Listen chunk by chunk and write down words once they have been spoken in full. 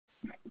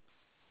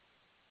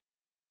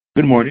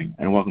Good morning,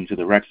 and welcome to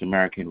the REX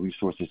American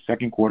Resources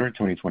second quarter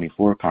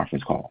 2024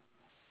 conference call.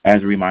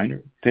 As a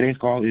reminder, today's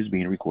call is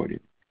being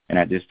recorded, and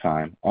at this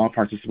time, all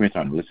participants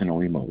are in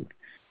listen-only mode.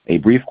 A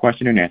brief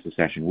question-and-answer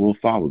session will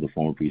follow the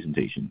formal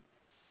presentation.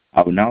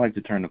 I would now like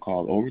to turn the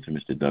call over to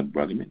Mr. Doug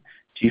Bruggeman,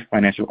 Chief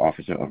Financial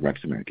Officer of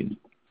REX American.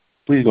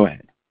 Please go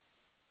ahead.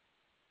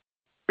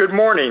 Good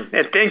morning,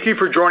 and thank you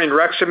for joining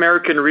REX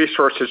American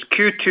Resources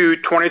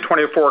Q2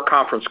 2024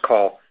 conference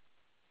call.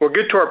 We'll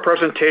get to our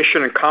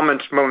presentation and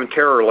comments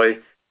momentarily,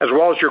 as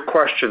well as your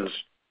questions.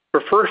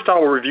 But first, I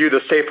will review the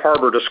safe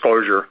harbor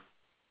disclosure.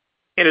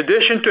 In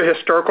addition to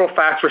historical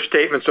facts or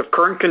statements of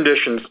current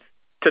conditions,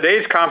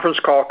 today's conference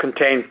call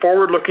contains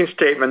forward-looking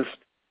statements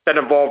that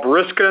involve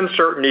risk and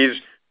uncertainties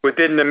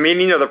within the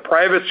meaning of the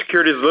Private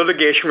Securities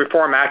Litigation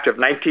Reform Act of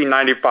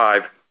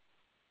 1995.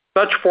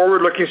 Such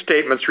forward-looking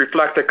statements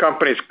reflect the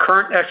company's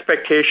current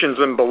expectations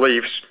and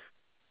beliefs,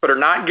 but are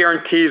not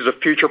guarantees of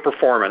future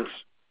performance.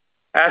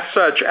 As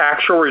such,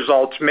 actual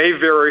results may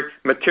vary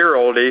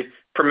materially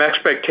from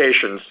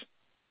expectations.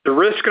 The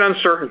risks and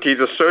uncertainties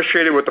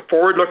associated with the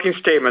forward-looking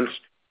statements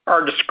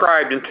are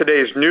described in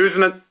today's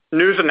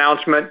news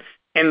announcement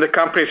and the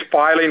company's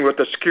filing with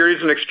the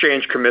Securities and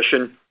Exchange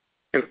Commission,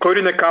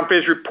 including the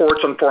company's reports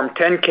on Form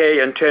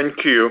 10-K and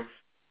 10-Q.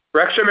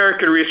 REX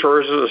American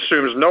Resources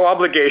assumes no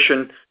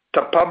obligation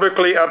to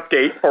publicly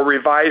update or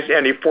revise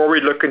any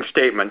forward-looking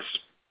statements.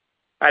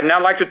 I'd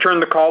now like to turn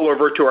the call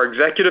over to our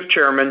Executive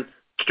Chairman,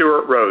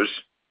 Stuart Rose.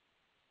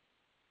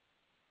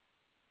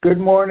 Good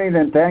morning,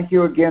 and thank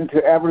you again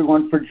to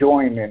everyone for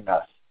joining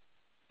us.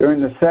 During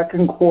the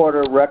second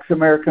quarter, REX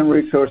American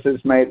Resources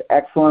made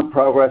excellent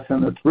progress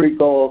on the three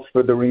goals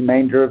for the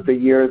remainder of the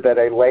year that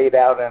I laid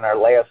out in our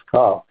last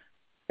call.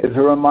 As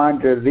a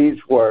reminder, these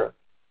were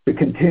to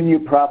continue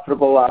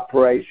profitable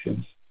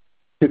operations,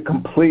 to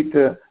complete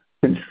the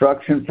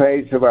construction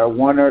phase of our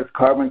One Earth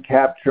carbon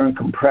capture and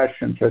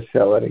compression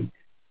facility,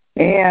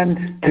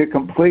 and to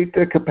complete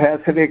the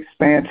capacity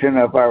expansion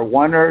of our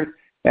One Earth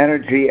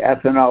Energy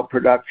ethanol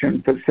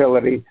production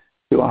facility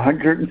to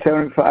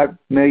 175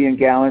 million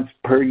gallons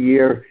per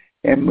year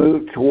and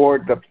move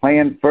toward the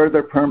planned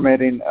further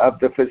permitting of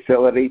the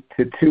facility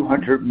to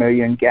 200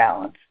 million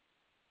gallons.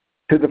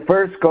 To the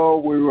first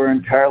goal, we were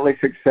entirely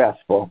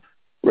successful.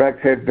 REX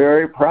had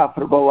very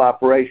profitable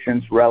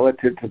operations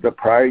relative to the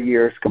prior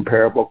year's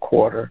comparable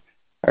quarter.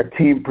 Our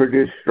team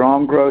produced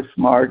strong gross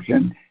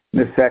margin in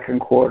the second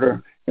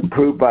quarter,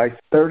 improved by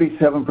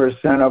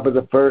 37% over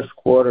the first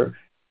quarter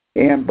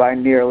and by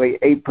nearly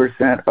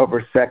 8%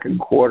 over second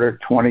quarter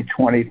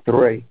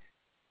 2023.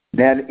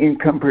 Net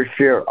income per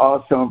share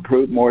also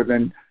improved more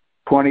than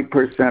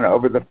 20%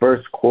 over the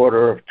first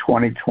quarter of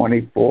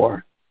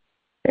 2024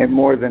 and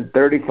more than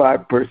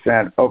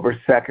 35% over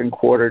second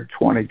quarter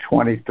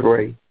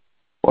 2023.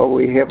 While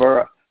we have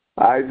our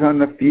eyes on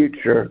the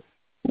future,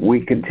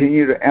 we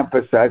continue to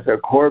emphasize our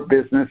core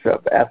business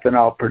of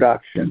ethanol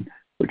production,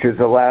 which has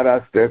allowed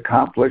us to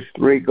accomplish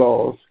three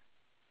goals,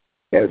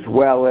 as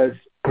well as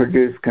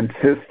produce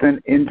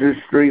consistent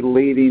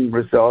industry-leading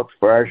results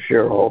for our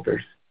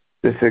shareholders.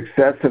 The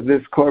success of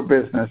this core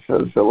business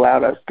has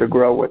allowed us to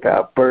grow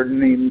without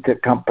burdening the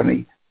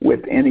company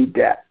with any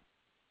debt.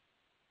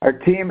 Our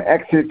team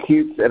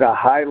executes at a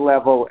high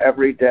level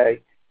every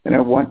day, and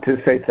I want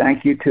to say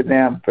thank you to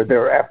them for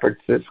their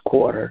efforts this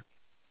quarter.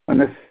 On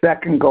the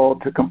second goal,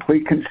 to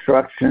complete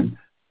construction,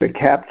 the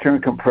capture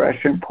and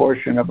compression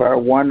portion of our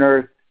One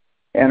Earth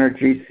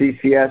Energy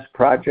CCS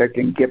project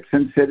in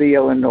Gibson City,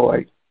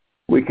 Illinois,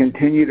 we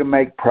continue to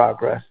make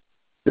progress.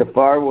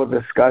 Zafar will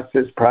discuss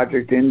this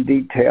project in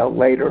detail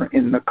later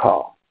in the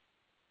call.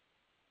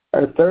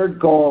 Our third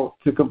goal,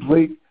 to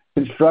complete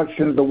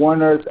construction of the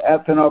One Earth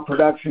ethanol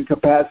production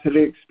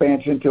capacity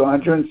expansion to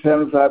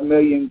 175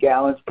 million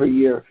gallons per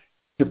year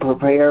to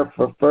prepare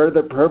for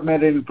further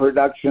permitted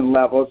production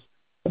levels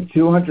of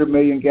 200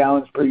 million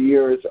gallons per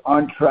year, is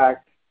on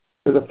track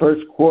for the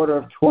first quarter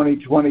of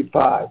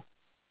 2025.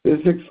 This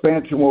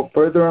expansion will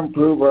further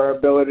improve our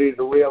ability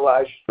to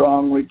realize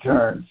strong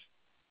returns.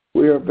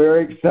 We are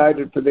very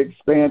excited for the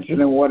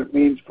expansion and what it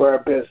means for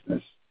our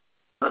business.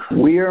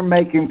 We are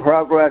making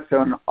progress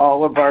on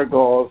all of our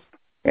goals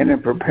and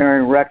in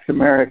preparing REX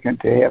American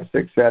to have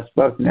success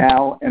both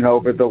now and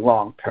over the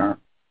long term.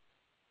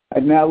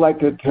 I'd now like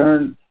to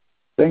turn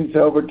things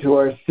over to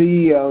our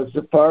CEO,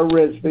 Zafar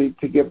Rizvi,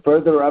 to give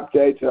further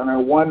updates on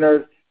our One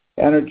Earth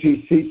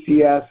Energy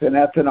CCS and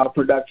ethanol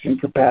production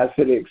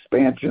capacity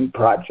expansion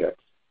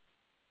projects.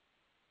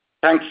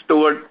 Thanks,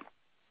 Stuart.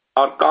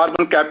 Our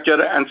carbon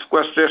capture and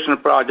sequestration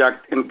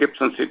project in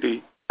Gibson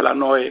City,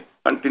 Illinois,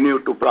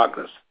 continue to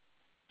progress.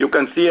 You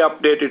can see an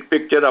updated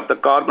picture of the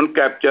carbon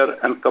capture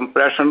and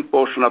compression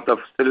portion of the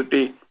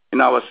facility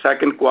in our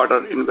second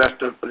quarter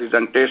investor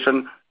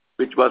presentation,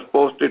 which was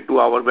posted to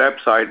our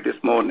website this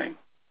morning.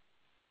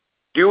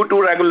 Due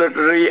to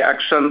regulatory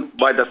action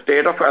by the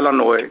state of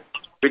Illinois,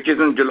 which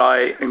in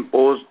July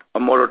imposed a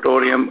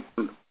moratorium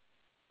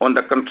on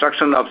the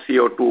construction of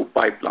CO2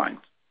 pipelines,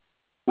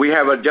 we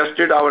have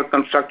adjusted our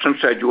construction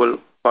schedule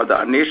for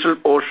the initial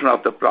portion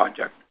of the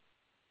project.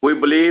 We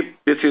believe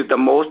this is the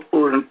most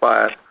prudent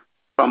path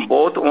from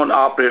both an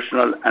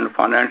operational and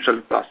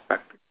financial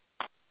perspective.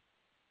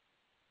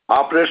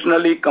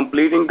 Operationally,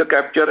 completing the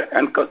capture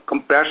and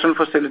compression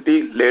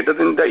facility later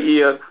in the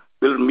year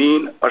will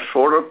mean a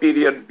shorter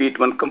period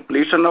between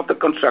completion of the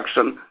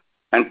construction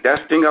and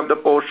testing of the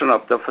portion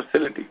of the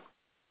facility,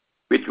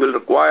 which will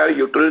require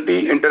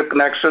utility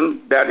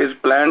interconnection that is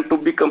planned to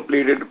be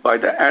completed by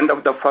the end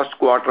of the first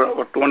quarter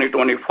of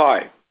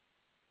 2025.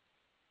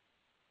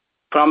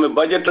 From a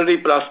budgetary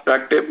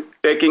perspective,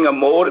 taking a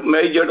more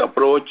measured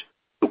approach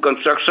to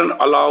construction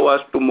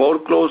allows us to more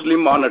closely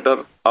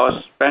monitor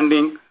our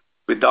spending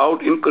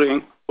without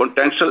incurring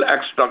potential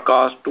extra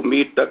costs to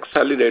meet the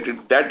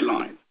accelerated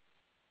deadline.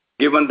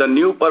 Given the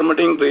new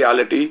permitting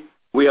reality,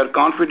 we are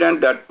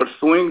confident that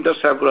pursuing the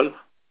several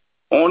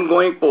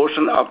ongoing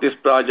portions of this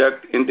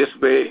project in this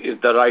way is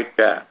the right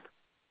path.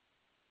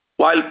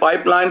 While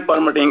pipeline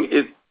permitting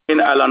in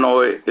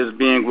Illinois is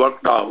being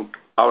worked out,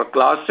 our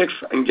Class 6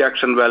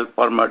 injection well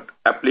permit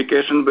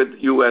application with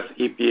U.S.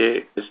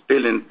 EPA is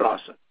still in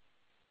process,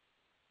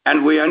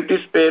 and we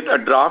anticipate a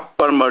draft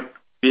permit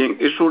being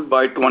issued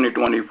by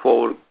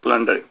 2024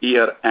 calendar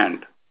year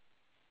end.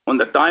 On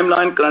the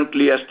timeline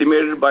currently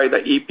estimated by the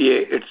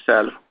EPA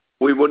itself,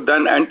 we would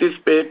then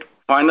anticipate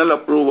final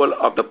approval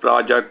of the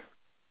project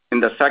in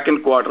the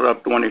second quarter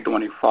of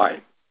 2025.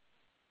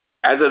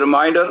 As a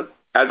reminder,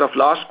 as of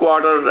last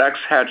quarter, REX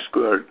had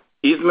secured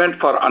easement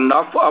for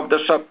enough of the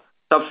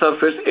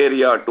subsurface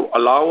area to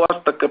allow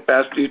us the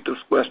capacity to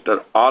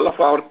sequester all of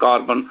our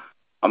carbon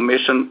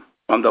emission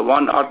from the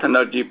One Earth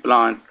Energy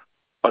plant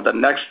for the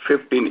next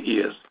 15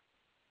 years,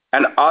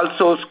 and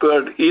also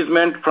secured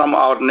easement from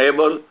our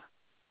neighbor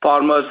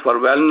farmers for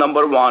well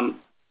number 1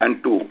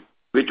 and 2,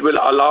 which will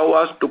allow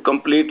us to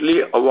completely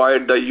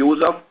avoid the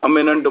use of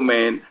eminent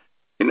domain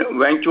in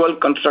eventual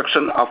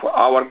construction of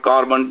our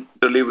carbon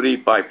delivery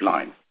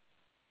pipeline.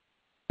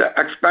 The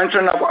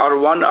expansion of our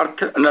One Earth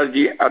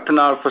Energy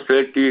ethanol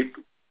facility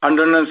to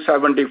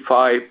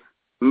 175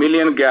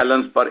 million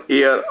gallons per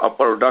year of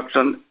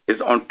production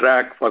is on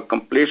track for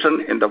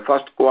completion in the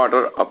first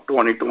quarter of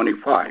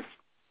 2025.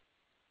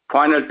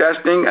 Final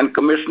testing and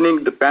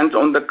commissioning depends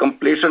on the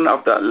completion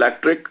of the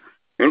electric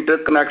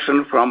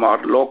interconnection from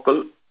our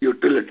local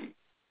utility.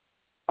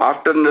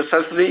 After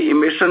necessary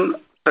emission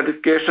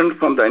certification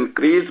from the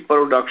increased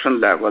production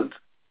levels,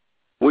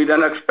 we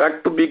then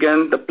expect to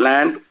begin the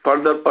planned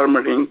further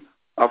permitting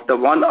of the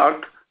One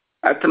Earth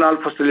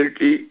ethanol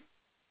facility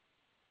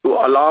to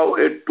allow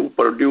it to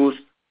produce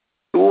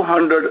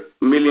 200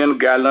 million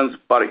gallons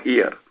per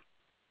year.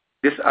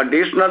 This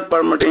additional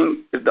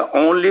permitting is the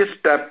only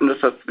step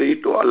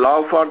necessary to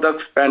allow for the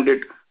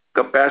expanded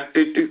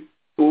capacity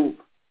to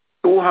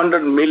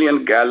 200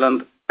 million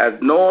gallons, as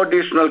no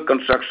additional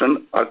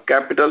construction or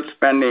capital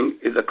spending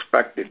is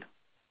expected.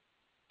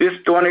 This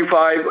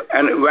 25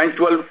 and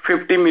eventual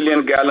 50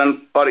 million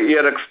gallon per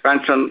year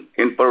expansion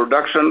in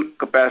production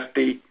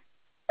capacity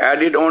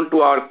added on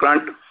to our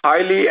current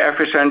highly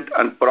efficient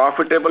and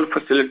profitable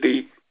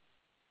facility,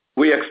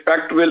 we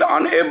expect will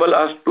enable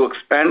us to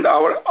expand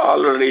our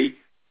already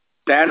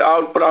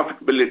standout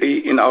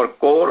profitability in our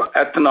core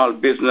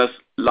ethanol business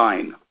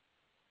line.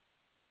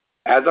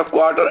 As of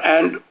quarter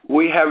end,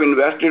 we have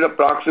invested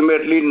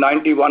approximately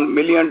 $91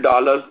 million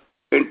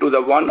into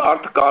the One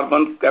Earth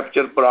carbon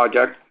capture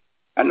project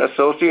and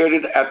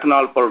associated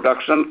ethanol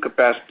production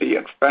capacity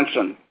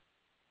expansion.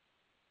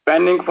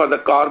 Spending for the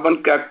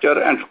carbon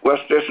capture and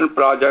sequestration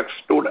project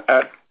stood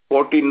at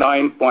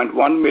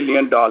 $49.1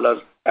 million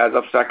as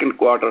of second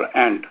quarter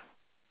end,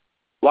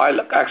 while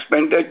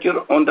expenditure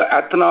on the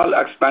ethanol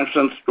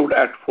expansion stood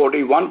at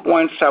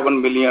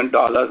 $41.7 million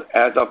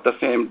as of the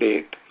same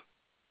date.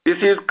 This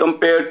is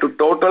compared to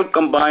total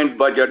combined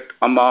budget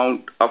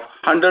amount of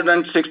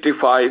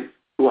 $165 to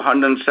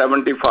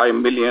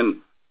 $175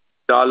 million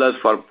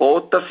for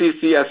both the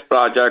CCS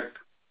project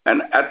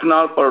and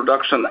ethanol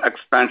production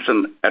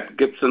expansion at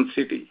Gibson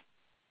City.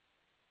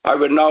 I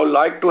would now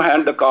like to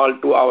hand the call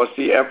to our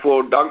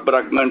CFO, Doug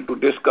Bruggeman, to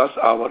discuss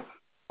our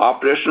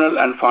operational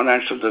and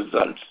financial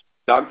results.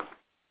 Doug?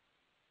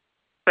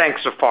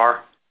 Thanks,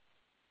 Zafar.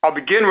 I'll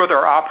begin with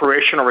our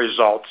operational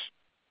results.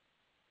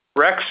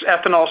 REX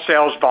ethanol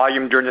sales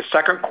volume during the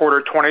second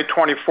quarter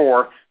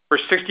 2024 were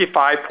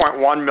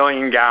 65.1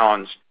 million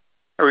gallons,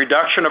 a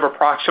reduction of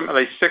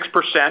approximately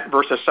 6%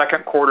 versus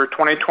second quarter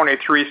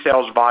 2023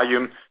 sales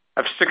volume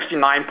of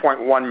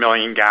 69.1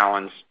 million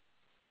gallons.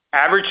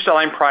 Average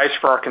selling price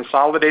for our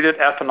consolidated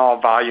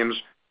ethanol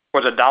volumes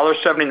was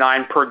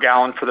 $1.79 per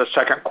gallon for the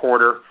second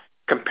quarter,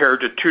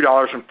 compared to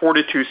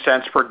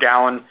 $2.42 per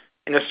gallon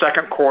in the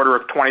second quarter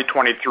of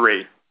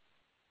 2023.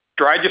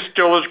 Dry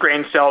distillers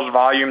grain sales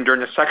volume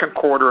during the second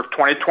quarter of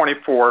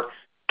 2024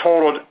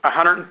 totaled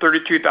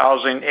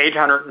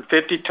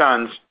 132,850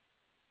 tons,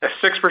 a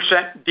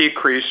 6%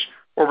 decrease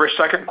over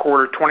second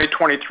quarter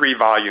 2023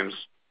 volumes.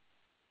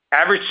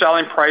 Average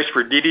selling price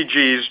for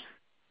DDGs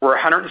were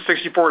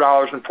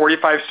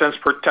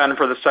 $164.45 per ton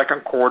for the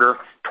second quarter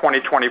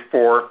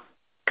 2024,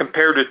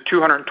 compared to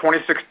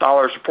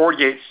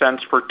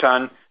 $226.48 per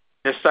ton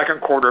in the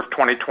second quarter of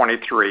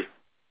 2023.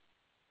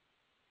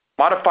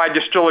 Modified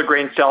distillers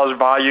grain sales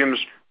volumes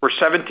were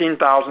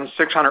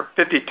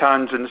 17,650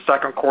 tons in the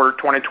second quarter of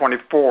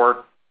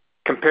 2024,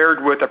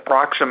 compared with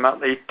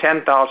approximately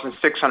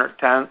 10,600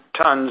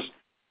 tons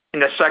in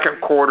the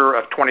second quarter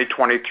of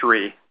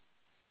 2023.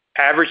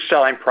 Average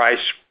selling price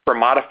for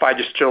modified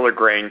distillers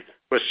grain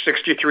was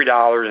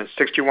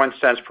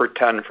 $63.61 per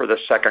ton for the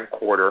second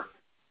quarter.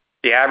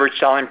 The average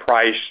selling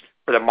price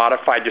for the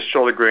modified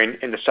distillers grain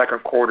in the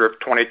second quarter of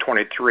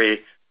 2023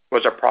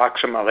 was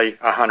approximately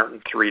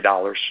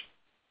 $103.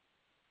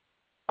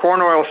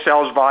 Corn oil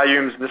sales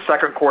volumes in the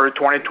second quarter of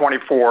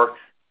 2024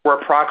 were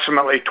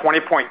approximately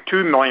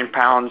 20.2 million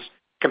pounds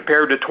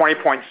compared to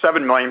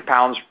 20.7 million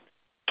pounds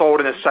sold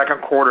in the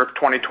second quarter of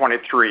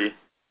 2023.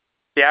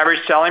 The average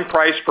selling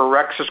price for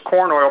Rex's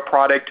corn oil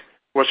product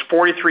was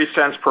 43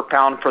 cents per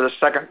pound for the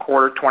second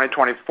quarter of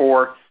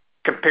 2024,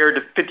 compared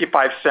to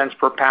 55 cents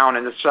per pound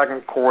in the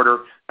second quarter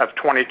of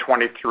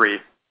 2023.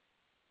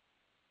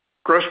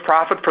 Gross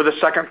profit for the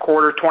second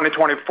quarter of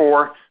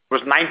 2024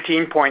 was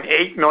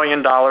 $19.8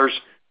 million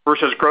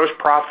versus gross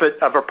profit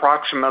of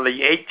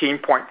approximately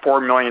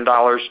 $18.4 million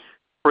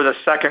for the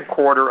second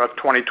quarter of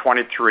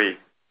 2023.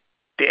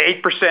 The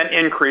 8%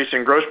 increase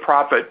in gross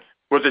profit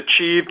was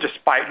achieved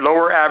despite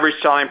lower average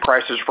selling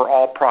prices for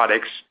all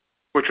products,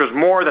 which was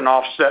more than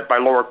offset by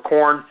lower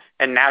corn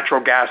and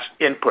natural gas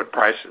input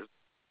prices.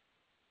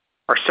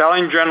 Our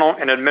selling, general,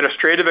 and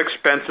administrative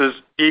expenses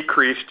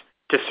decreased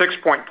to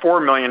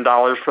 $6.4 million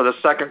for the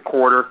second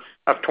quarter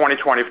of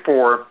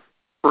 2024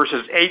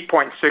 versus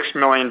 $8.6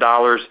 million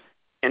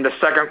in the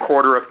second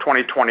quarter of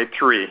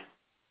 2023.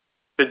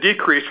 The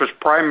decrease was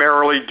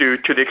primarily due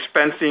to the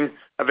expensing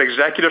of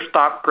executive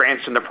stock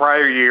grants in the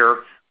prior year,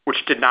 which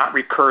did not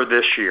recur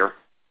this year.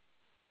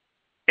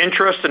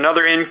 Interest and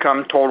other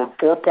income totaled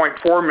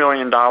 $4.4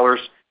 million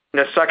in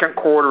the second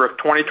quarter of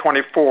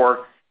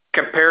 2024,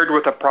 compared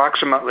with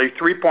approximately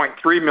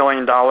 $3.3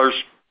 million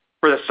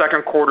for the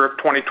second quarter of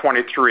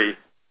 2023.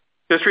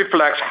 This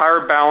reflects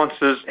higher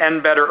balances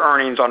and better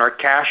earnings on our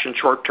cash and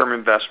short-term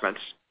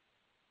investments.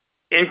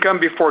 Income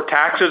before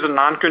taxes and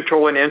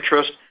non-controlling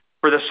interest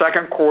for the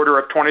second quarter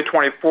of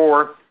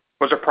 2024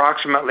 was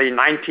approximately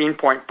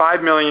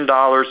 $19.5 million,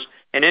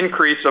 an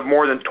increase of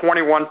more than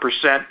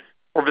 21%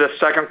 over the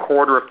second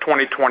quarter of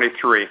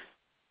 2023.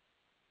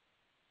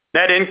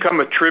 Net income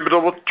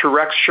attributable to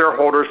Rex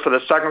shareholders for the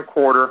second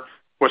quarter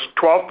was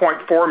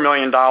 $12.4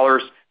 million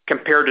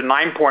compared to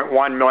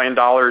 $9.1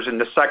 million in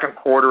the second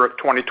quarter of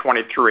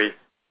 2023.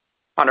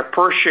 On a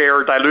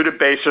per-share diluted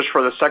basis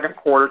for the second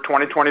quarter of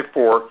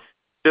 2024,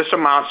 this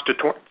amounts to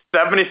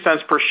 70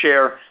 cents per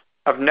share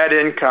of net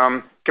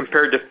income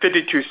compared to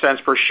 52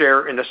 cents per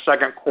share in the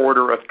second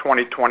quarter of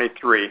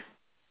 2023.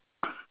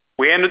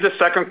 We ended the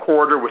second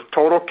quarter with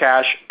total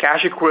cash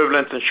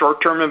equivalents, and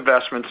short-term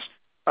investments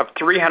of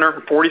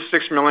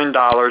 $346 million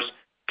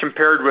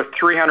compared with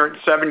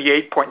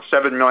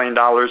 $378.7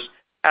 million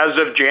as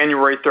of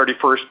January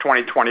 31st,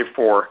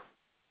 2024.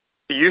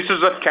 The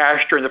uses of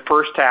cash during the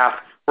first half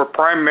were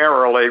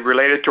primarily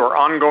related to our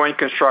ongoing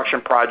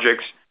construction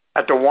projects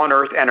at the One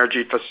Earth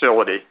Energy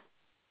facility.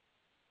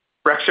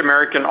 Rex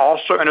American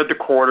also entered the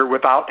quarter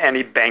without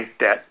any bank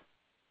debt.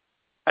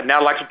 I'd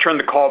now like to turn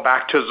the call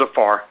back to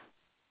Zafar.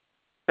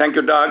 Thank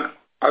you, Doug.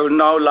 I would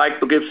now like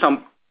to give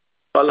some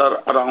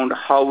color around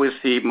how we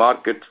see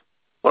markets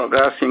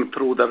progressing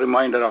through the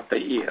remainder of the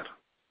year.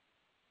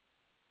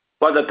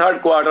 For the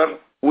third quarter,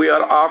 we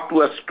are off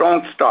to a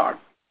strong start,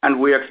 and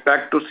we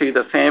expect to see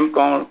the same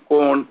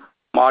corn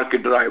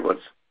market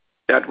drivers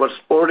that were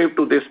supportive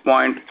to this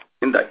point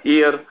in the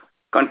year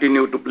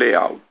continue to play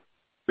out.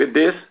 With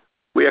this,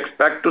 we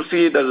expect to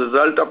see the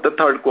result of the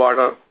third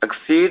quarter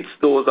exceeds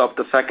those of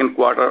the second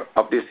quarter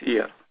of this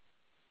year.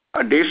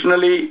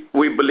 Additionally,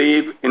 we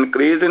believe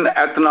increase in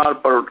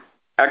ethanol per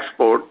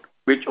export,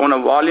 which on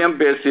a volume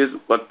basis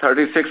was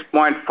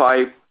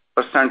 36.5%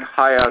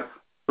 higher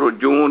through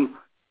June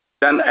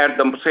than at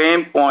the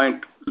same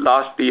point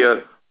last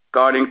year,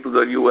 according to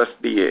the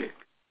USDA,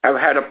 have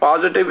had a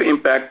positive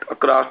impact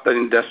across the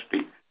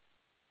industry.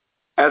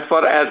 As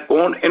far as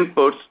corn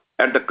inputs,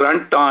 at the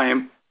current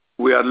time,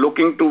 we are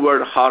looking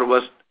toward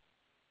harvest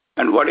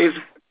and what is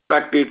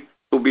expected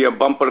to be a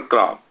bumper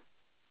crop.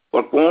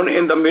 For corn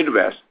in the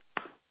Midwest,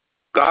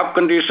 crop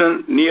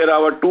conditions near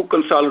our two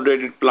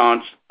consolidated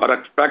plants are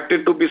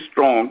expected to be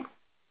strong.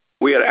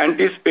 We are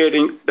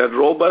anticipating that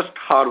robust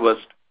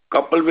harvest,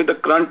 coupled with the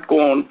current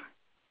corn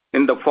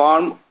in the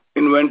farm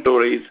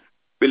inventories,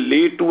 will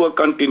lead to a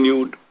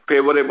continued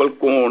favorable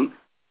corn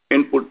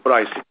input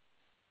pricing.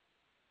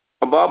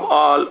 Above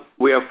all,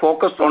 we are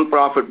focused on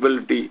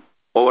profitability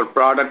over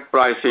product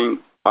pricing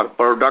or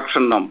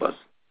production numbers,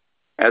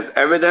 as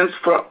evidenced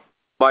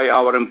by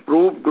our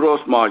improved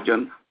gross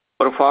margin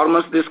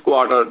performance this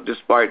quarter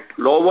despite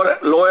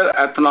lower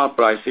ethanol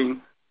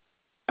pricing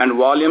and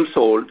volume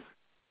sold.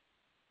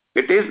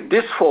 It is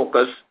this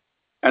focus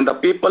and the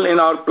people in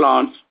our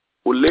plants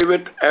who live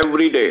it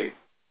every day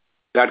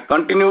that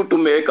continue to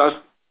make us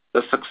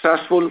the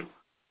successful,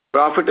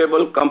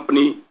 profitable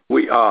company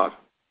we are.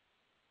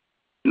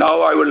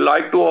 Now I would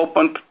like to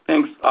open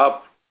things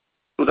up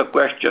to the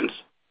questions.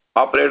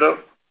 Operator?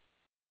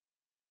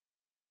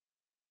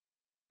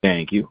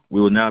 Thank you.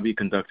 We will now be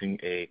conducting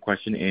a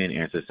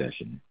question-and-answer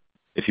session.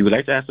 If you would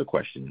like to ask a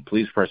question,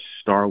 please press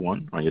star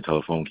one on your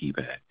telephone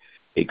keypad.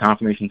 A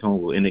confirmation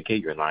tone will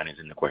indicate your line is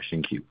in the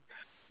question queue.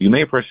 You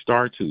may press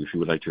star two if you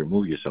would like to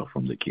remove yourself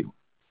from the queue.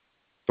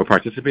 For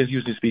participants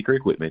using speaker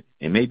equipment,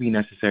 it may be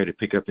necessary to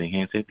pick up the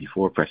handset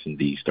before pressing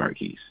the star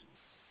keys.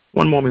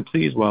 One moment,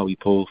 please, while we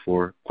poll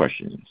for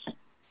questions.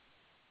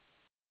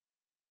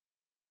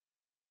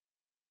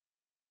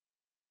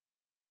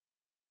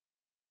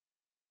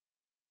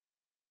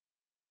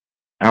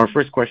 Our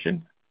first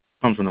question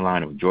comes from the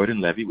line of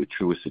Jordan Levy with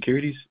Truist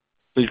Securities.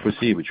 Please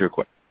proceed with your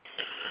question.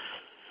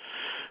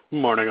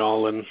 Good morning,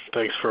 all, and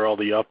thanks for all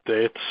the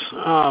updates.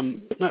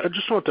 I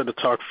just wanted to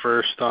talk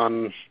first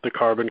on the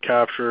carbon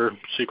capture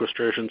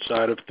sequestration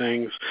side of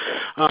things.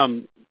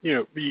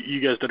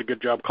 You guys did a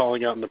good job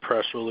calling out in the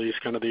press release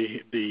kind of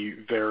the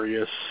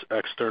various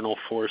external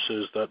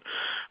forces that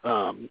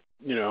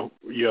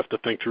you have to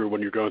think through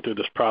when you're going through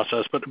this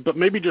process. But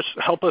maybe just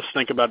help us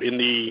think about in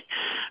the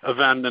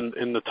event and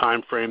in the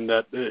time frame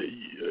that,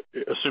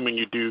 assuming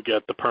you do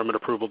get the permit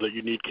approval that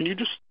you need, can you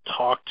just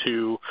talk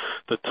to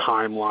the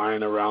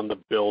timeline around the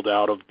build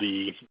out of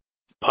the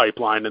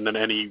pipeline and then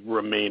any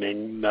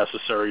remaining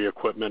necessary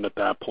equipment at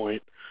that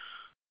point?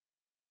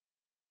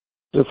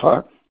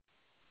 Zafar?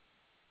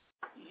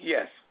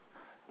 Yes.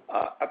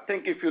 I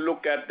think if you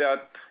look at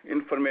that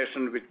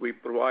information which we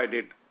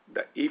provided,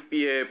 the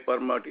EPA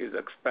permit is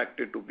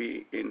expected to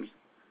be in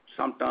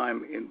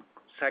sometime in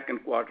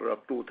second quarter of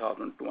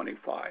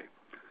 2025.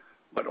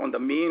 But on the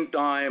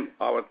meantime,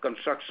 our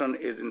construction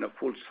is in a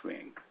full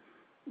swing.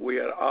 We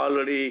are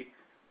already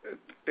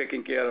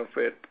taking care of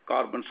a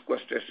carbon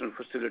sequestration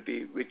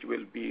facility, which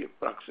will be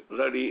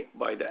ready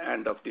by the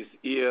end of this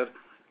year,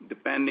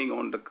 depending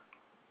on the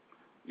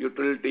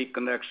utility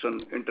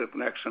connection,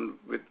 interconnection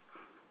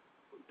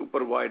to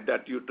provide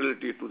that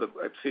utility to the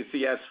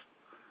CCS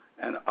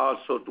and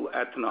also to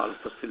ethanol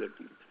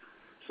facilities.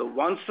 So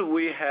once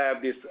we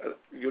have this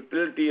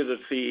utility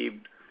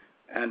received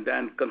and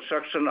then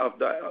construction of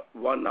the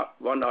One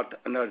Earth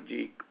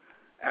Energy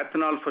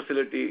ethanol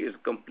facility is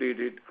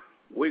completed,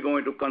 we're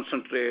going to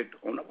concentrate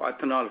on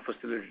ethanol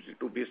facility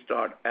to be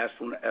started as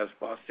soon as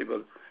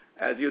possible.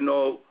 As you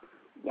know,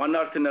 One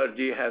Earth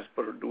Energy has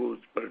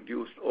produced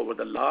over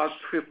the last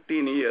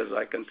 15 years,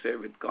 I can say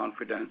with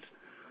confidence,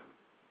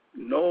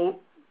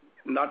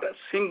 not a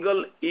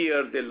single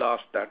year they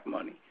lost that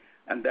money.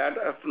 And that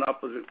ethanol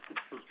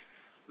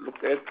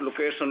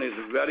location is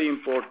very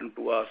important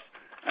to us,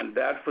 and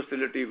that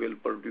facility will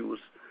produce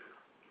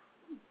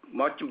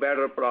much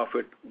better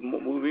profit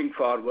moving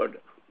forward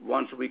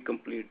once we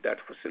complete that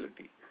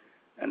facility.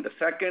 And the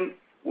second,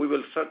 we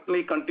will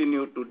certainly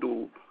continue to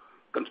do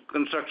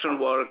construction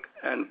work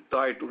and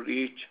try to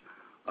reach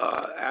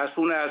as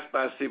soon as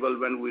possible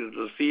when we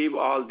receive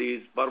all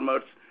these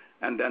permits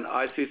and then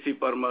ICC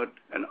permit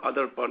and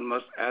other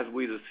permits as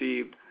we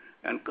received,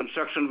 and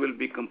construction will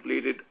be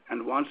completed.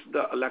 And once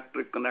the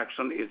electric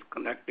connection is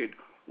connected,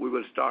 we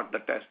will start the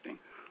testing.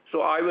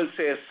 So I will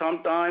say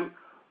sometime,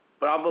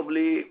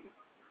 probably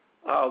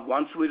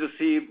once we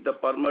receive the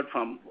permit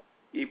from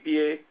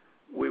EPA,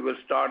 we will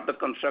start the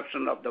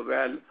construction of the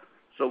well.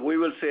 So we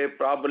will say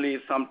probably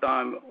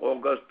sometime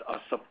August or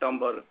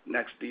September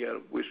next year,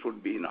 we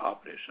should be in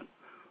operation.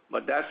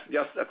 But that's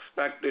just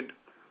expected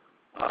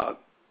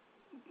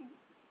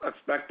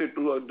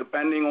to,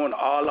 depending on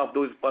all of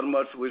those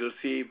permits we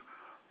receive.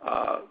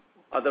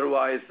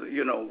 Otherwise,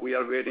 we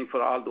are waiting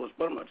for all those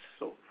permits.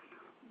 So,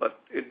 but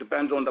it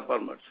depends on the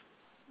permits.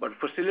 But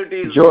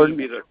facilities will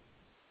be there.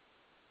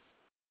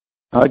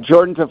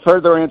 Jordan, to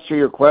further answer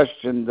your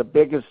question, the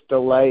biggest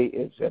delay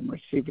is in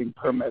receiving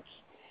permits.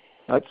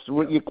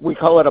 We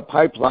call it a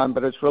pipeline,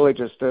 but it's really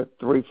just a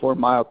 3-4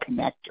 mile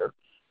connector,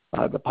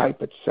 the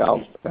pipe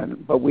itself.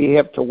 But we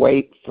have to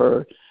wait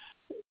for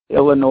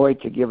Illinois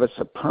to give us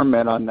a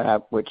permit on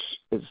that, which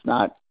is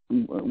not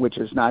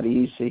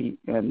easy.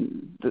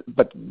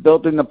 But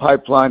building the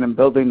pipeline and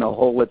building the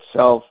hole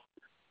itself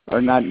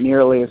are not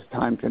nearly as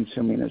time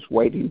consuming as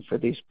waiting for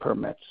these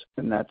permits.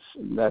 And that's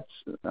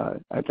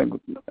I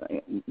think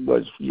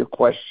was your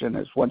question,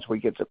 is once we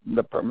get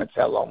the permits,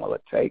 how long will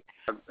it take?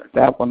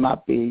 That will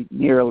not be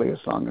nearly as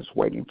long as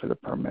waiting for the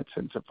permits,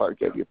 and Zafar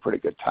gave you a pretty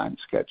good time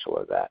schedule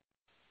of that.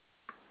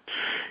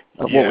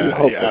 Yeah,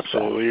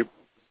 absolutely.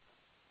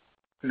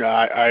 No,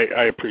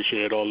 I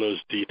appreciate all those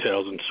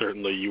details, and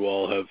certainly you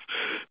all have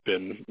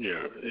been,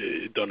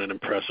 done an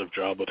impressive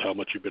job with how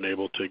much you've been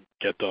able to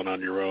get done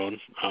on your own,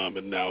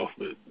 and now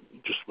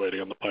just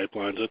waiting on the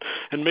pipelines.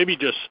 And maybe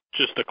just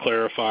a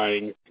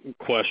clarifying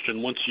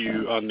question. Once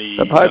you on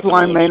the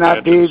pipeline may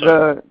not be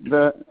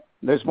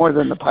there's more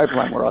than the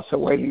pipeline. We're also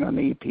waiting on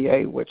the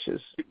EPA, which is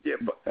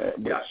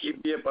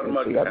EPA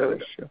permit the other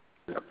issue.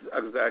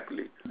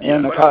 Exactly.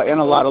 And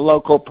a lot of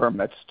local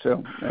permits,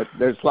 too.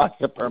 There's lots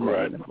of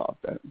permits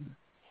involved.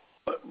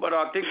 But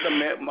I think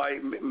my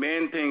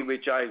main thing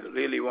which I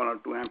really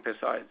wanted to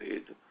emphasize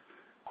is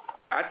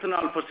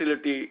ethanol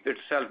facility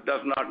itself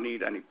does not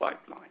need any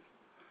pipeline.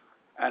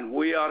 And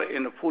we are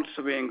in a full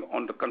swing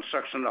on the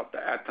construction of the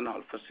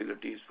ethanol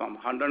facilities from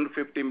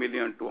 150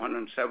 million to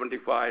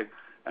 175,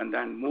 and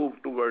then move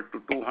toward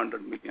to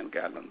 200 million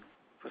gallon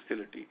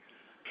facility.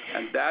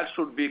 And that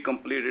should be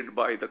completed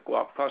by the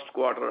first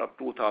quarter of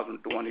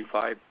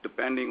 2025,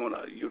 depending on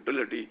a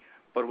utility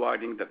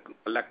providing the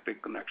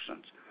electric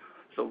connections.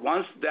 So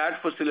once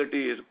that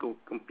facility is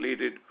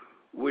completed,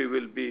 we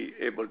will be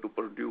able to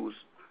produce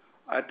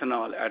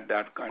ethanol at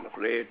that kind of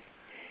rate.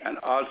 And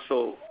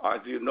also, as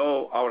you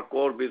know, our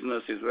core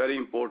business is very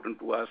important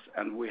to us,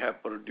 and we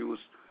have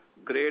produced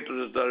great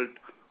result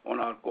on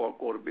our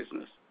core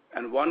business.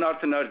 And One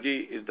Earth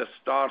Energy is the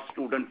star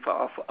student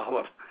of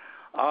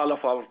all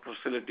of our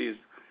facilities,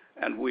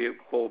 and we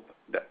hope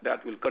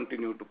that will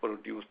continue to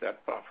produce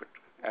that profit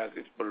as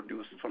it's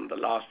produced from the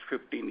last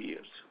 15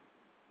 years.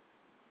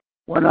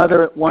 One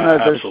other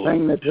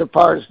thing that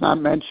Zafar is not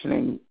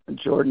mentioning,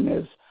 Jordan,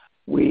 is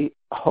we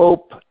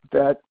hope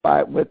that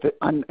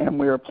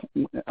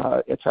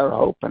it's our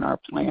hope and our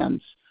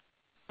plans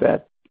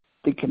that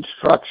the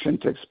construction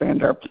to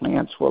expand our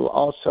plants will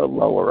also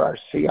lower our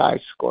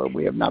CI score.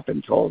 We have not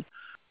been told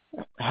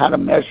how to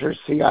measure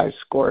CI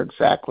score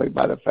exactly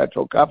by the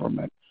federal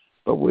government,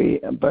 but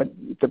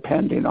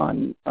depending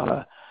on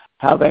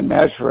how they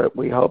measure it,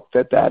 we hope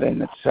that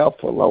in itself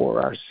will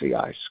lower our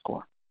CI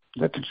score,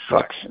 the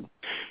construction.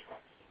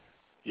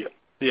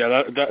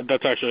 Yeah,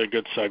 that's actually a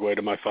good segue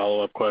to my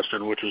follow-up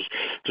question, which is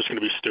just going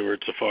to be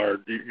Stuart Zafar.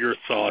 Your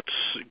thoughts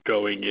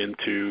going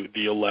into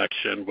the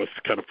election with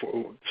kind of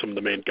some of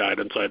the main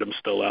guidance items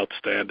still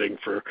outstanding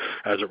for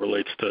as it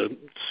relates to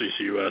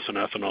CCUS and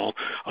ethanol.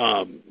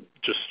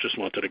 Just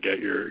wanted to get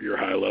your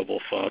high-level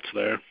thoughts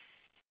there.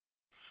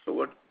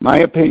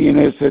 My opinion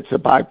is it's a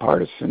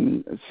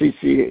bipartisan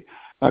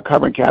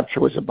carbon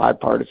capture was a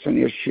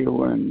bipartisan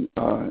issue, and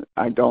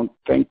I don't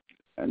think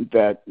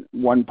that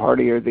one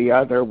party or the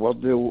other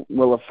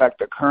will affect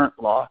the current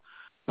law.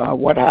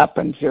 What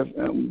happens if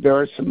there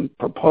are some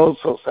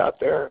proposals out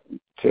there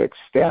to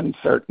extend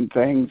certain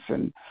things,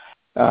 and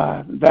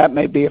that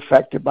may be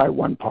affected by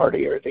one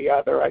party or the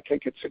other. I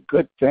think it's a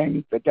good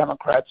thing. The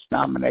Democrats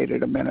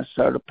nominated a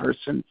Minnesota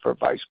person for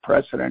vice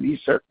president. He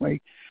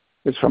certainly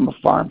is from a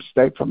farm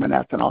state, from an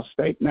ethanol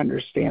state, and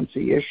understands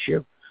the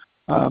issue.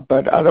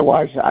 But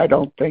otherwise, I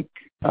don't think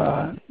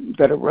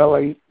that it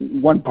really,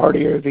 one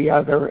party or the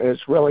other is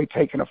really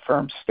taking a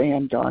firm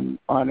stand on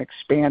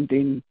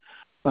expanding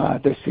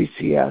the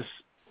CCS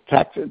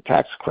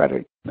tax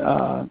credit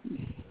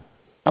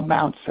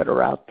amounts that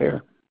are out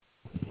there.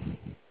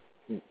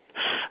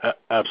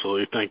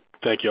 Absolutely.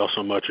 Thank you all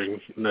so much, and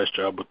nice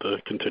job with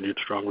the continued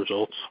strong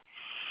results.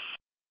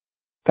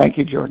 Thank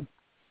you, Jordan.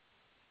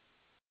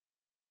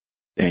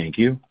 Thank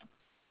you.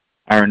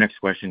 Our next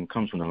question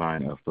comes from the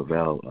line of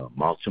Pavel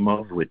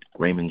Molchanov with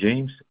Raymond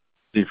James.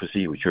 Please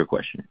proceed with your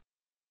question.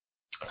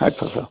 Hi,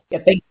 Pavel. Yeah,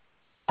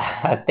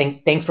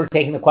 thanks for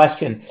taking the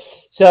question.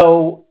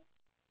 So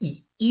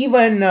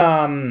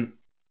even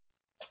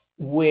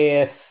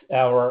with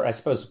I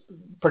suppose,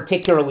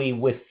 particularly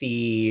with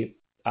the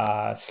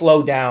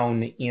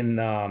slowdown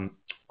in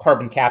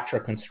carbon capture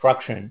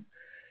construction,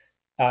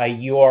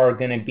 you are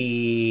going to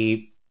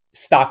be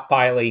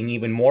stockpiling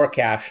even more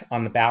cash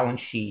on the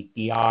balance sheet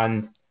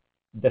beyond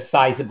the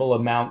sizable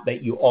amount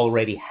that you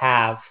already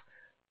have.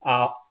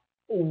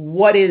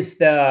 What is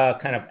the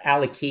kind of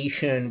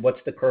allocation? What's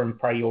the current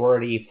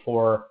priority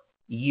for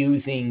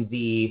using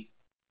the,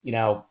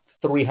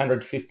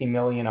 $350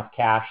 million of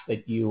cash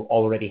that you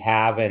already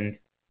have, and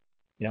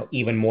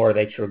even more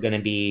that you're going to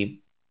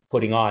be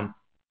putting on?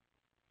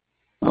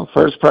 Well,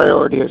 first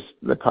priority is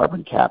the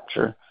carbon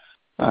capture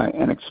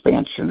and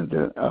expansion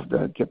of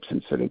the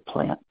Gibson City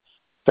plant.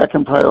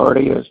 Second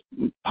priority is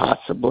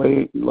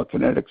possibly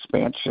looking at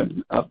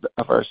expansion of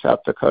our South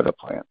Dakota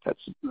plant.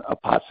 That's a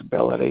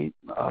possibility,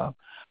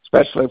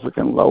 especially if we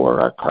can lower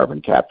our carbon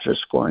capture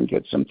score and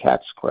get some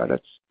tax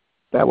credits.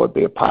 That would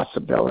be a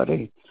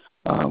possibility.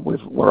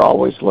 We're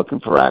always looking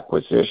for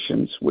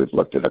acquisitions. We've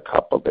looked at a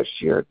couple this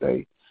year.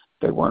 They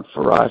weren't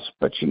for us,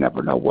 but you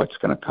never know what's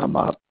going to come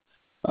up.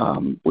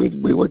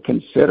 We would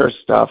consider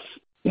stuff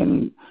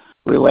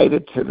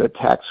related to the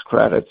tax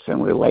credits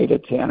and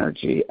related to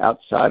energy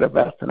outside of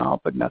ethanol,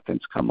 but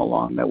nothing's come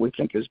along that we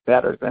think is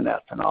better than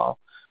ethanol.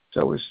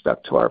 So we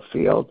stuck to our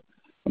field.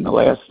 And the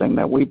last thing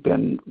that we've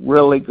been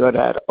really good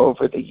at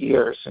over the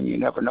years, and you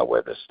never know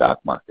where the stock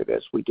market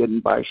is, we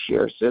didn't buy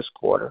shares this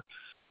quarter,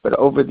 but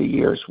over the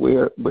years,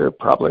 we're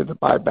probably the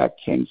buyback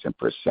kings in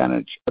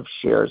percentage of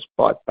shares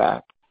bought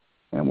back.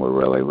 And we're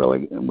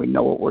really, and we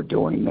know what we're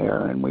doing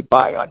there. And we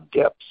buy on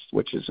dips,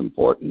 which is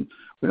important.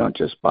 We don't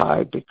just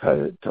buy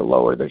because to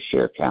lower the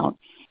share count.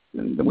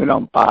 And we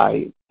don't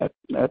buy at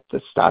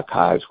the stock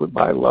highs. We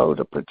buy low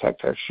to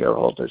protect our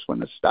shareholders when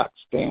the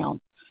stock's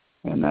down.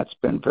 And that's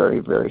been very,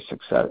 very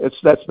successful.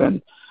 That's been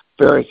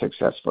very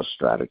successful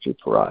strategy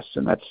for us.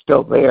 And that's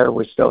still there.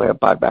 We still have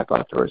buyback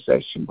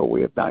authorization, but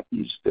we have not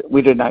used it.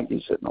 We did not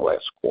use it in the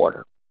last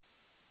quarter.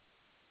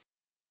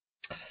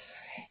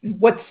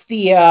 What's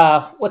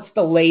the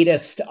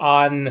latest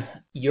on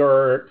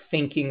your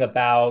thinking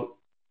about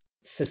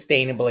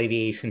sustainable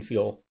aviation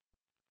fuel?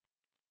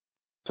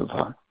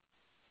 Zafar?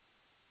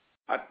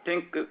 I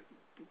think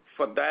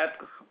for that,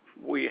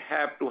 we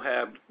have to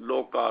have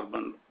low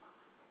carbon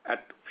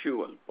at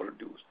fuel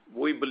produced.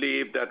 We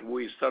believe that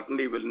we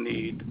certainly will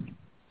need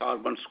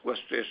carbon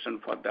sequestration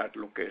for that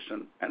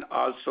location. And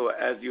also,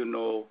 as you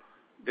know,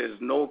 there's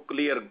no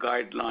clear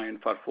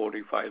guideline for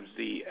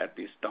 45Z at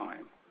this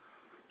time.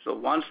 So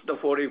once the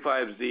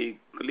 45Z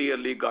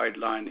clearly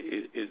guideline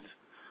is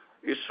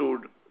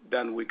issued,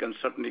 then we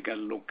certainly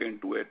can look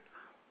into it.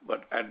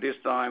 But at this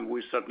time,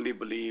 we certainly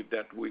believe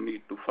that we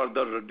need to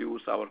further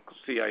reduce our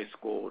CI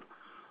score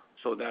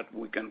so that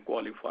we can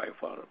qualify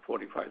for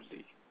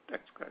 45Z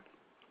tax credit,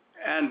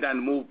 and then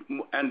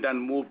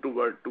move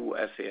toward to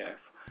SAF.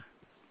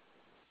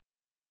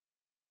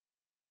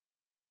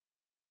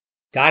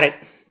 Got it.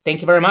 Thank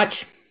you very much.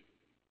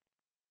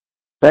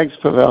 Thanks,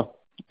 Pavel.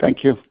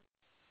 Thank you.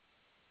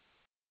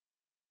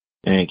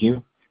 Thank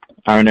you.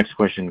 Our next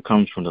question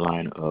comes from the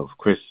line of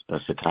Chris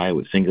Sakai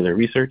with Singular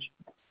Research.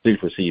 Please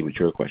proceed with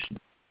your question.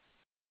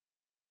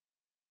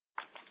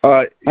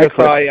 Yes,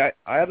 I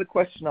have a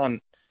question on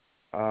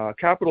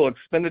capital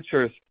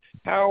expenditures.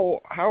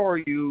 How are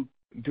you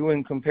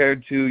doing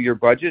compared to your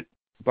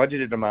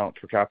budgeted amount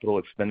for capital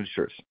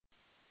expenditures?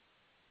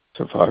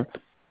 Zafar?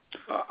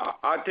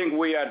 I think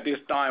at this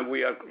time,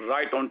 we are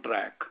right on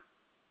track.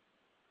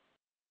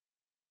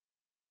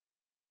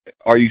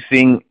 Are you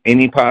seeing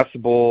any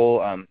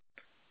possible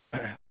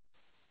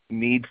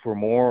need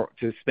for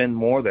to spend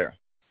more there?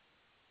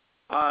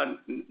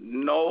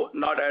 No,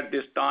 not at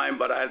this time,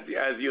 but as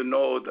you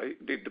know,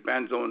 it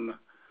depends on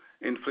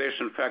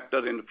inflation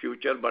factor in the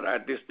future, but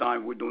at this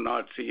time, we do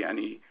not see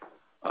any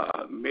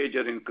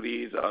major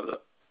increase.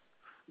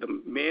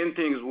 The main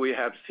things we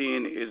have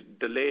seen is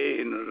delay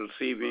in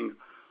receiving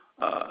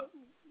a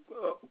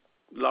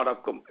lot of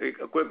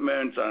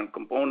equipment and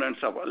components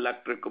of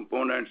electric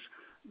components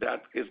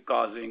that is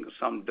causing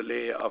some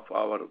delay of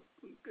our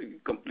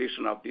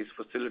completion of these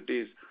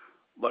facilities,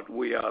 but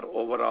we are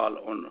overall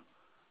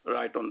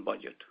right on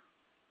budget.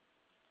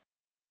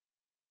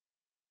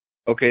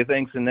 Okay,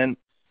 thanks. And then,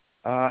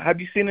 have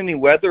you seen any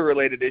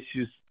weather-related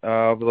issues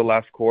over the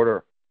last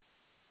quarter?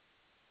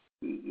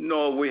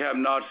 No, we have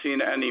not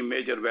seen any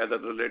major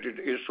weather-related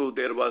issue.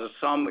 There was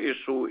some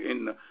issue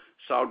in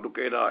South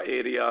Dakota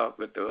area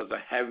where there was a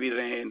heavy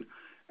rain,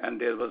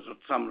 and there was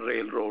some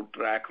railroad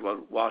track were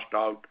washed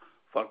out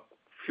for a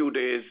few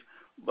days,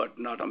 but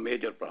not a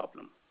major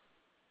problem.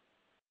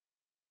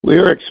 We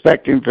are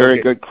expecting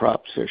very good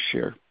crops this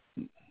year.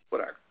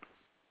 Correct.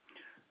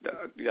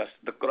 Yes,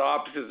 the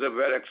crops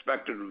were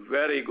expected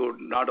very good,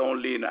 not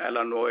only in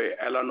Illinois.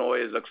 Illinois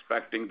is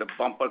expecting the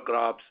bumper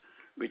crops,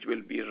 which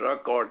will be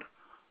record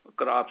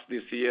crops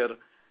this year.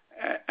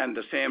 And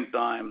at the same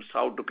time,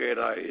 South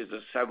Dakota is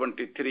a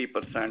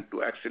 73%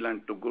 to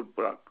excellent to good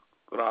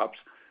crops,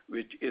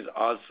 which is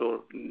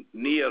also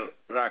near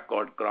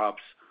record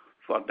crops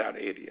for that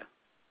area.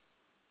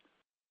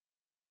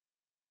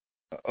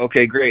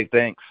 Okay, great.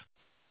 Thanks.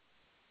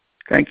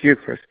 Thank you,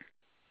 Chris.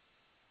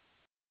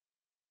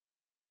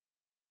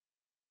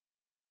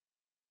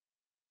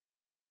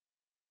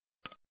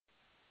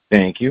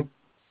 Thank you.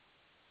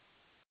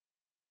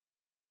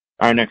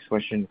 Our next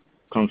question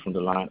comes from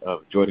the line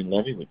of Jordan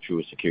Levy with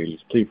Truist Securities.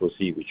 Please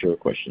proceed with your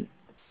question.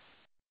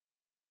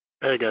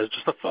 Hey, guys,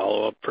 just a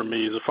follow-up for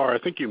me. Zafar, I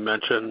think you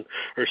mentioned,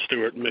 or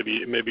Stuart,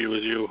 maybe it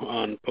was you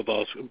on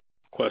Pavel's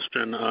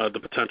question, the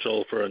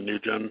potential for a new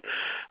gen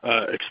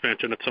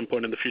expansion at some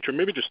point in the future.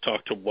 Maybe just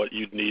talk to what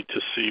you'd need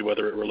to see,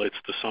 whether it relates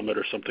to Summit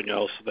or something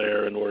else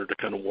there, in order to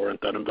kind of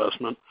warrant that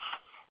investment.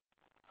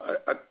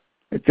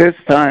 At this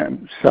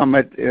time,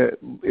 Summit,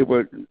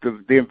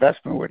 the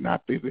investment would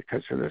not be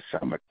because of the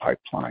Summit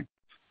pipeline.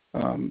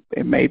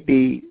 It may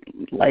be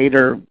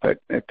later, but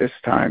at this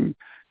time,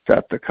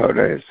 South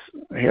Dakota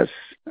has,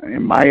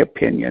 in my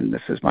opinion,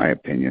 this is my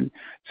opinion,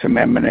 some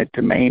eminent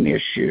domain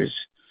issues.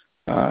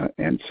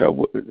 And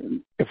so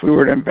if we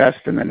were to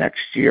invest in the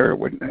next year,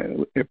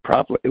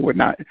 it would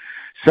not.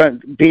 So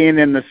being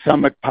in the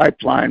Summit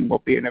pipeline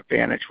will be an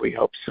advantage, we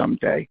hope,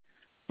 someday.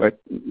 But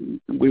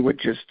we would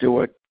just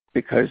do it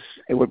because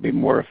it would be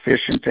more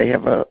efficient to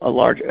have a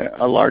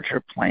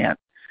larger plant.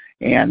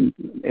 And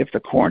if the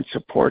corn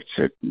supports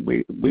it,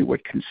 we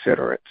would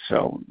consider it.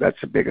 So that's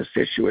the biggest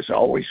issue, is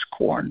always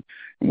corn,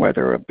 and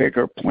whether a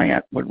bigger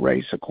plant would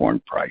raise the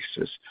corn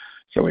prices.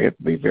 So we have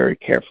to be very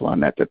careful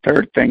on that. The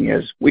third thing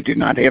is we do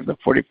not have the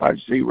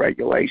 45Z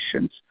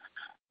regulations,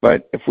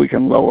 but if we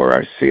can lower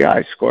our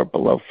CI score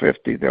below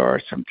 50, there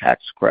are some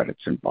tax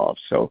credits involved.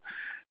 So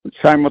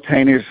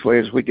simultaneously,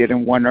 as we did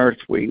in One Earth,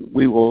 we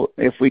will,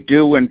 if we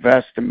do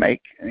invest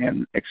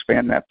and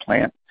expand that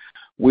plant,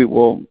 we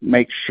will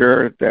make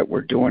sure that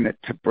we're doing it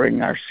to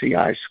bring our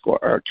CI score,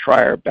 or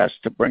try our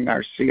best to bring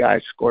our CI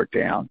score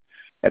down.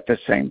 At the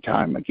same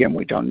time, again,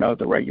 we don't know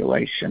the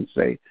regulations.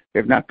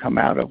 They've not come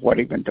out of what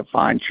even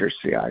defines your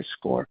CI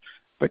score,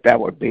 but that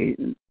would be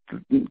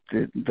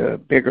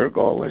the bigger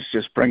goal, is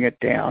just bring it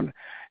down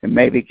and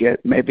maybe get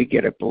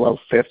it below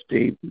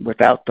 50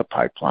 without the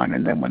pipeline.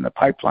 And then when the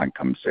pipeline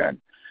comes in,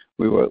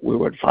 we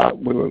would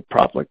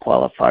probably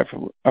qualify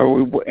for,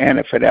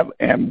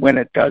 and when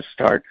it does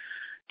start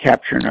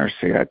capturing our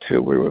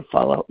CO2,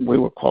 we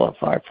would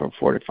qualify for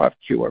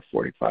 45Q or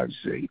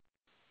 45Z.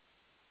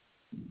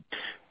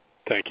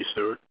 Thank you,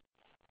 Stuart.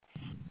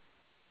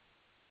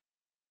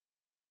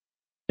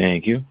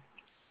 Thank you.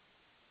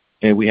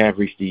 And we have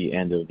reached the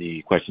end of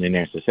the question and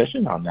answer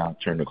session. I'll now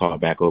turn the call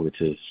back over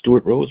to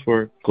Stuart Rose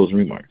for closing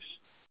remarks.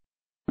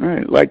 All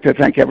right. I'd like to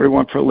thank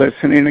everyone for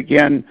listening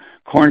again.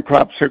 Corn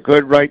crops are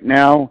good right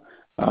now.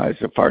 As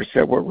Zafar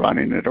said, we're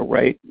running at a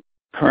rate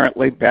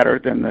currently better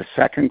than the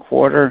second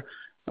quarter.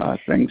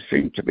 Things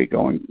seem to be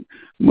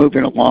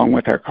moving along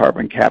with our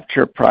carbon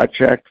capture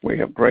project. We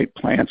have great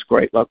plants,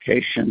 great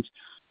locations.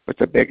 But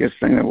the biggest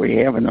thing that we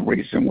have, and the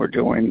reason we're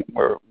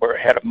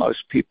ahead of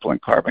most people in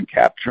carbon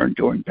capture and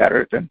doing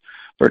better than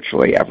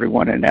virtually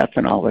everyone in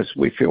ethanol, is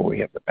we feel we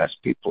have the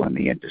best people in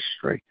the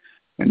industry.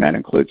 And that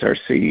includes our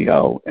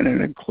CEO, and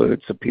it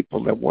includes the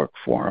people that work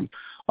for him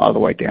all the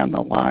way down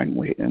the line.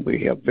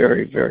 We have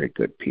very, very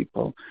good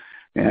people,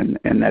 and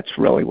that's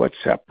really what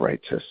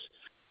separates us.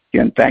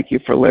 Again, thank you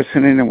for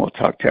listening, and we'll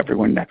talk to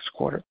everyone next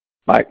quarter.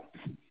 Bye.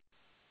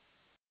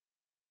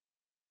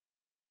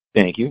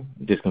 Thank you.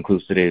 This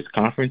concludes today's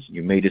conference.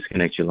 You may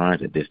disconnect your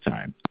lines at this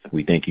time.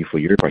 We thank you for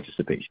your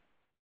participation.